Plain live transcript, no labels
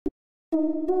Is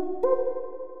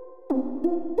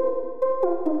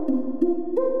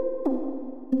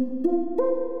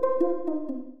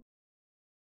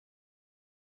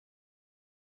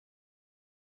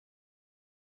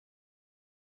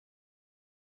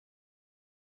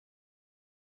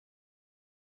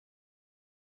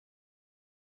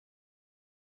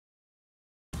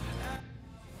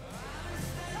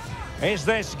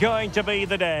this going to be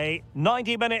the day?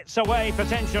 90 minutes away,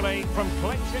 potentially, from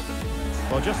clinching.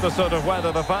 Well, just the sort of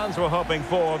weather the fans were hoping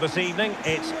for this evening.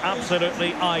 It's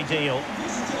absolutely ideal.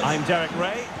 I'm Derek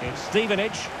Ray. It's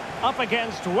Stevenage up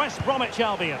against West Bromwich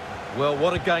Albion. Well,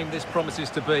 what a game this promises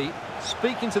to be.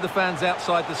 Speaking to the fans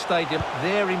outside the stadium,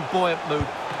 they're in buoyant mood.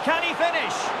 Can he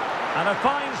finish? And a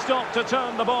fine stop to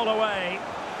turn the ball away.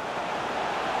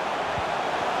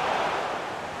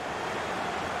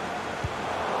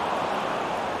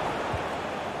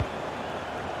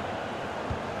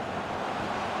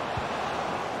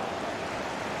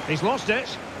 He's lost it.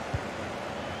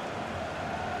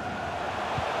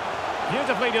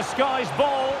 Beautifully disguised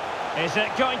ball. Is it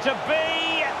going to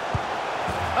be?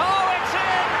 Oh, it's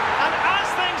in! And as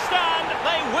things stand,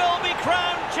 they will be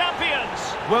crowned champions.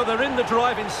 Well, they're in the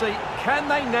driving seat. Can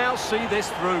they now see this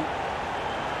through?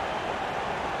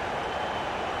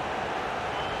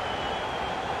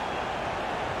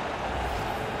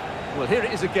 Well, here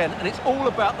it is again, and it's all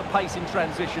about the pace in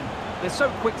transition. They're so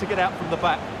quick to get out from the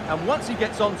back, and once he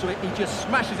gets onto it, he just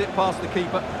smashes it past the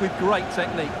keeper with great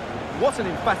technique. What an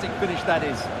emphatic finish that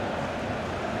is.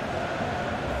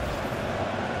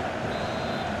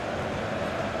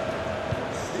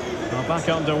 Well, back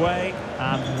underway,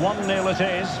 and 1-0 it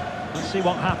is. Let's see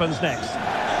what happens next.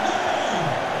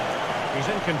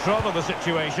 He's in control of the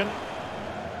situation.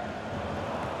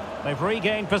 They've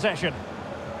regained possession.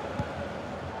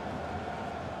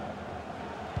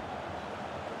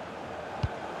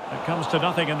 It comes to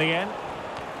nothing in the end.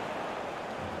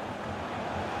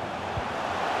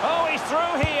 Oh, he's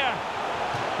through here.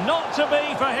 Not to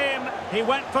be for him. He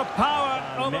went for power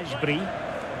over Mesbri.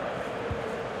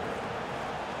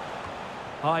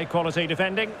 High quality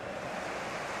defending.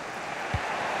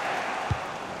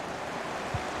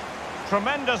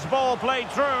 Tremendous ball played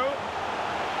through.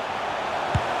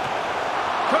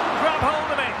 Couldn't grab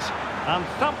hold of it. And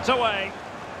thumped away.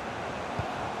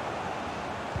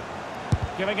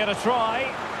 Giving it a try.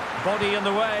 Body in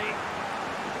the way.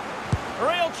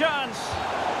 Real chance.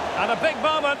 And a big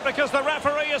moment because the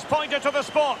referee has pointed to the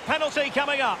spot. Penalty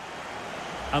coming up.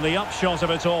 And the upshot of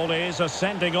it all is a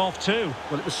sending off too.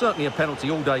 Well, it was certainly a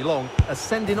penalty all day long. A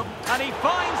sending off. And he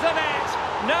finds the net.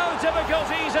 No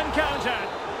difficulties encountered.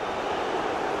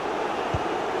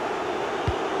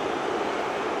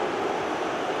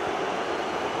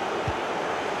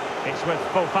 It's with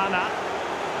Fofana.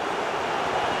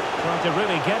 Trying to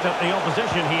really get at the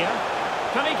opposition here.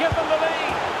 Can he give them the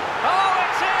lead? Oh,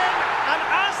 it's in! And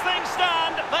as things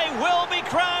stand, they will be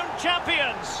crowned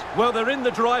champions. Well, they're in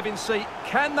the driving seat.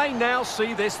 Can they now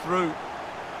see this through?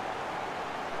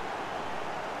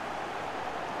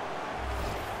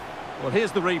 Well,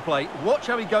 here's the replay. Watch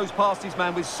how he goes past his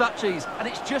man with such ease, and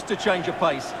it's just a change of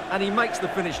pace. And he makes the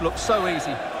finish look so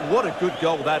easy. What a good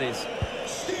goal that is.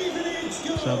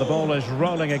 So the ball is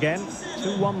rolling again.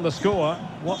 2-1 the score.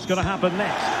 What's going to happen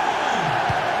next?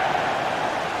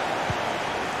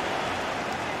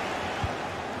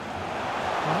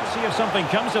 Well, let's see if something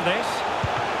comes of this.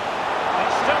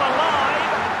 It's still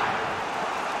alive.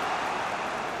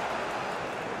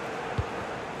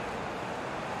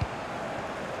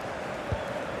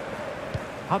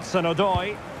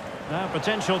 Hudson-Odoi. Now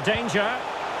potential danger.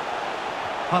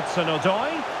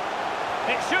 Hudson-Odoi.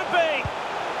 It should be.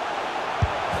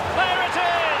 There it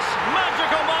is!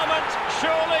 Magical moment.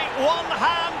 Surely one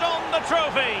hand on the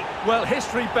trophy. Well,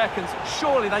 history beckons.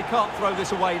 Surely they can't throw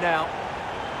this away now.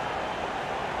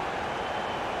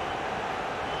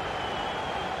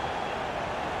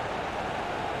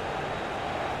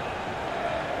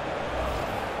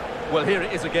 Well, here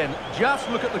it is again. Just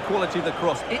look at the quality of the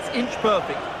cross. It's inch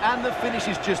perfect, and the finish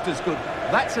is just as good.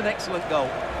 That's an excellent goal.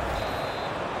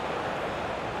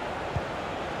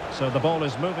 So the ball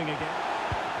is moving again.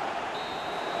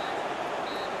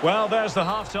 Well, there's the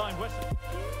half-time whistle.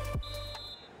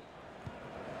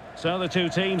 So the two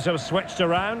teams have switched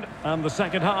around, and the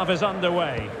second half is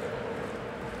underway.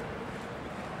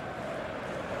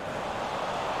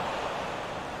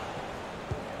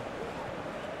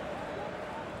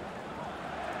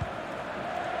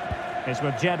 It's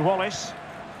with Jed Wallace.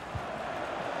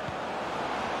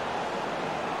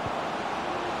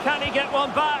 Can he get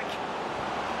one back?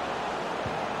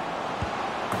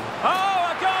 Oh,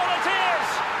 a goal it is!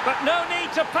 But no need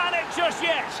need to panic just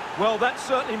yet. Well, that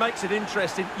certainly makes it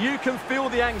interesting. You can feel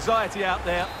the anxiety out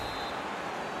there.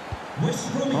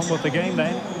 On with the game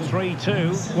then,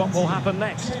 3-2. What will happen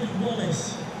next?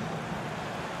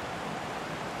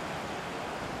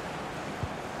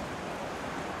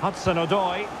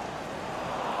 Hudson-Odoi.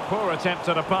 Poor attempt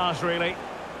at a pass, really.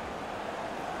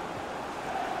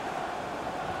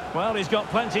 Well, he's got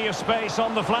plenty of space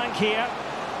on the flank here.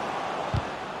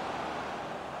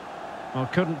 Well,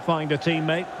 couldn't find a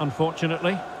teammate,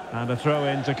 unfortunately. And a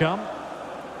throw-in to come.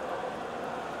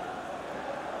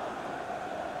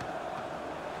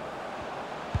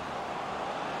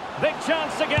 Big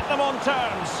chance to get them on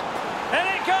terms. In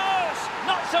it goes!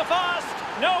 Not so fast!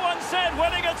 No one said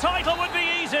winning a title would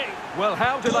be easy. Well,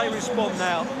 how do they respond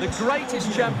now? The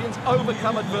greatest champions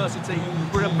overcome adversity.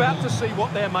 We're about to see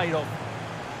what they're made of.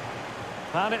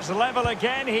 And it's level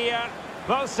again here.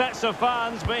 Both sets of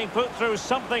fans being put through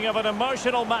something of an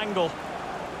emotional mangle.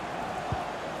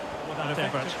 Without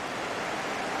effort.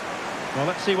 Well,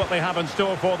 let's see what they have in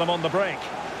store for them on the break.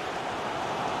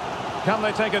 Can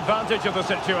they take advantage of the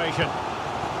situation?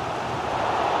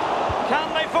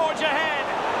 Can they forge ahead?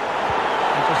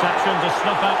 Interception to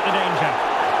snuff out the danger.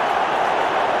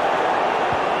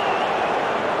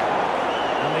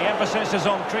 And the emphasis is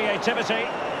on creativity.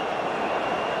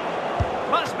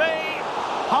 Must be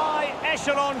high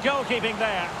echelon goalkeeping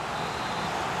there.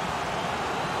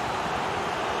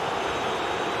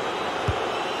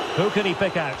 Who can he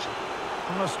pick out?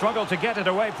 Well, a struggle to get it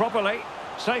away properly.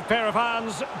 Safe pair of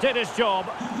hands, did his job.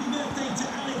 Happy birthday to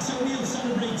Alex O'Neill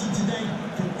celebrating today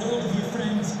from all of your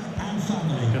friends and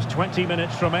family. Just 20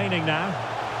 minutes remaining now.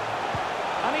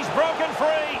 And he's broken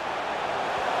free.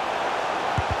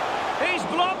 He's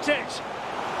blocked it.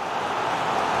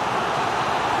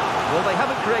 Well, they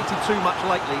haven't created too much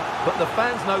lately, but the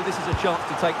fans know this is a chance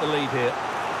to take the lead here.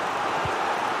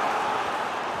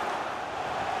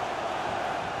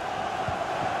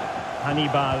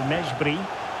 Hannibal Mejbri.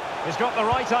 He's got the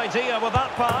right idea with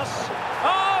that pass.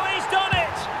 Oh, he's done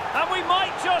it! And we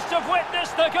might just have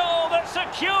witnessed the goal that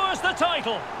secures the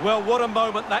title. Well, what a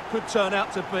moment that could turn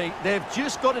out to be. They've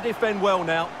just got to defend well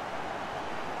now.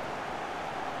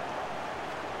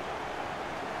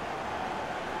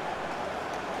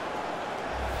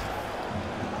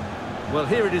 Well,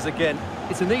 here it is again.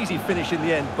 It's an easy finish in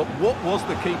the end, but what was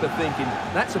the keeper thinking?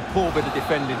 That's a poor bit of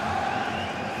defending.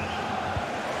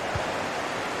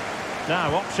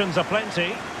 Now, options are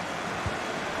plenty,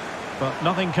 but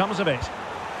nothing comes of it.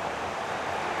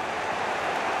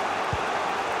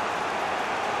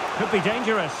 Could be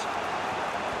dangerous.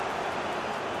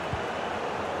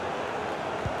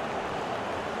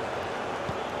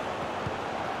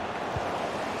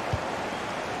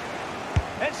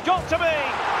 It's got to be!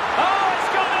 Oh, it's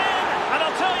gone in! And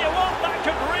I'll tell you what, that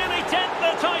could really dent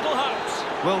their title hopes.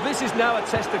 Well, this is now a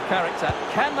test of character.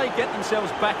 Can they get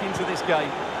themselves back into this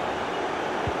game?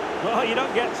 Well, you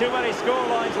don't get too many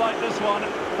scorelines like this one.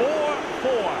 4-4.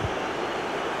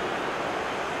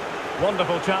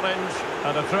 Wonderful challenge,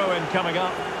 and a throw-in coming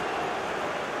up.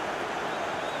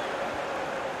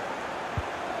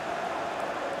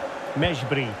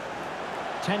 Mejbri.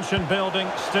 Tension building,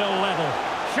 still level.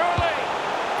 Surely!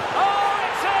 Oh,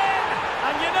 it's in!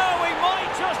 And you know, we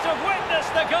might just have witnessed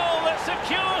the goal that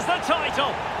secures the title.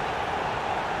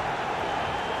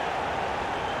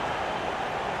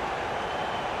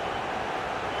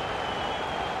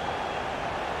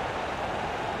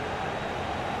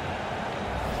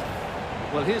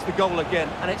 Well, here's the goal again,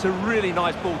 and it's a really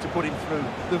nice ball to put him through.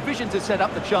 The vision to set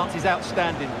up the chance is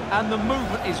outstanding, and the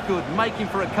movement is good, making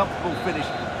for a comfortable finish.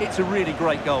 It's a really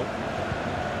great goal.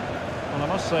 Well, I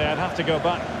must say, I'd have to go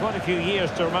back quite a few years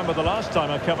to remember the last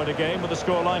time I covered a game with a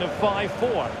scoreline of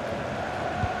 5-4.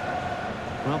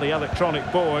 Well, the electronic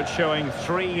board showing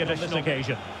 3 on this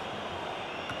occasion.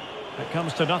 It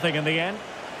comes to nothing in the end.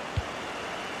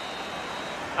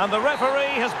 And the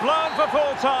referee has blown for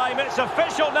full time. It's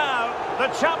official now. The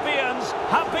champions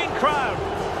have been crowned.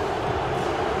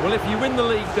 Well, if you win the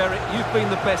league, Derek, you've been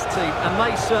the best team, and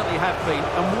they certainly have been.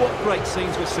 And what great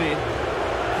scenes we're seeing.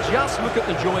 Just look at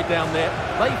the joy down there.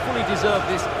 They fully deserve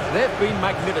this. They've been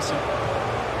magnificent.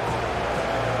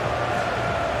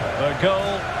 The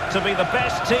goal to be the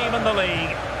best team in the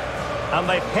league. And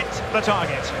they've hit the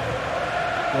target.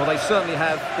 Well, they certainly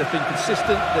have. They've been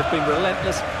consistent, they've been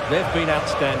relentless, they've been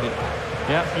outstanding.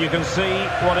 Yeah, you can see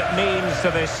what it means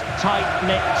to this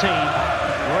tight-knit team.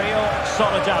 Real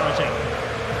solidarity.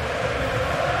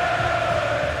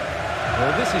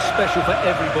 Well, this is special for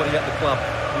everybody at the club.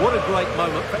 What a great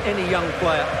moment for any young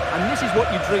player. And this is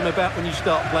what you dream about when you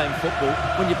start playing football.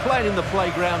 When you're playing in the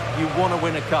playground, you want to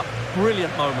win a cup.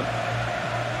 Brilliant moment.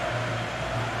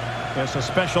 It's a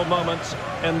special moment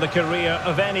in the career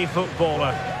of any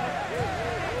footballer.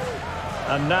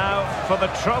 And now for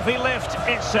the trophy lift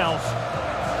itself.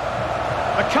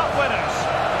 The cup winners.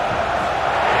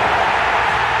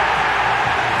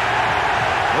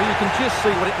 Well, you can just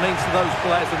see what it means to those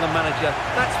players and the manager.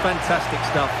 That's fantastic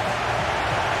stuff.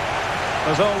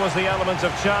 There's always the element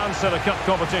of chance in a cup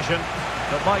competition.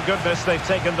 But my goodness, they've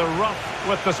taken the rough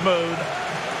with the smooth.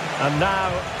 And now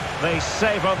they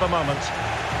savour the moment.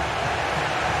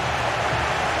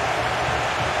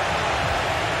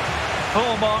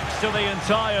 Full marks to the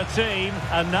entire team,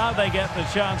 and now they get the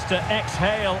chance to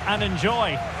exhale and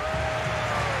enjoy.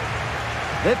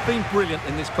 They've been brilliant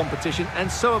in this competition,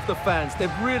 and so have the fans.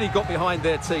 They've really got behind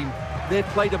their team. They've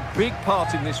played a big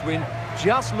part in this win.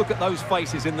 Just look at those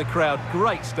faces in the crowd.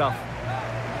 Great stuff.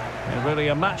 And really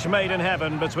a match made in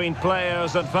heaven between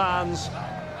players and fans.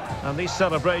 And these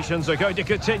celebrations are going to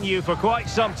continue for quite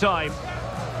some time.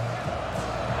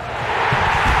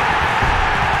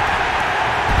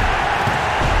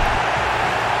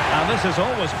 And this is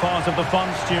always part of the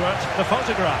fun, Stuart, the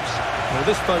photographs. Well,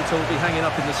 this photo will be hanging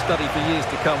up in the study for years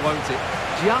to come, won't it?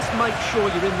 Just make sure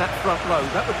you're in that front row.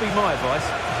 That would be my advice.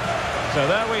 So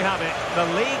there we have it, the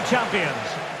league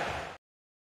champions.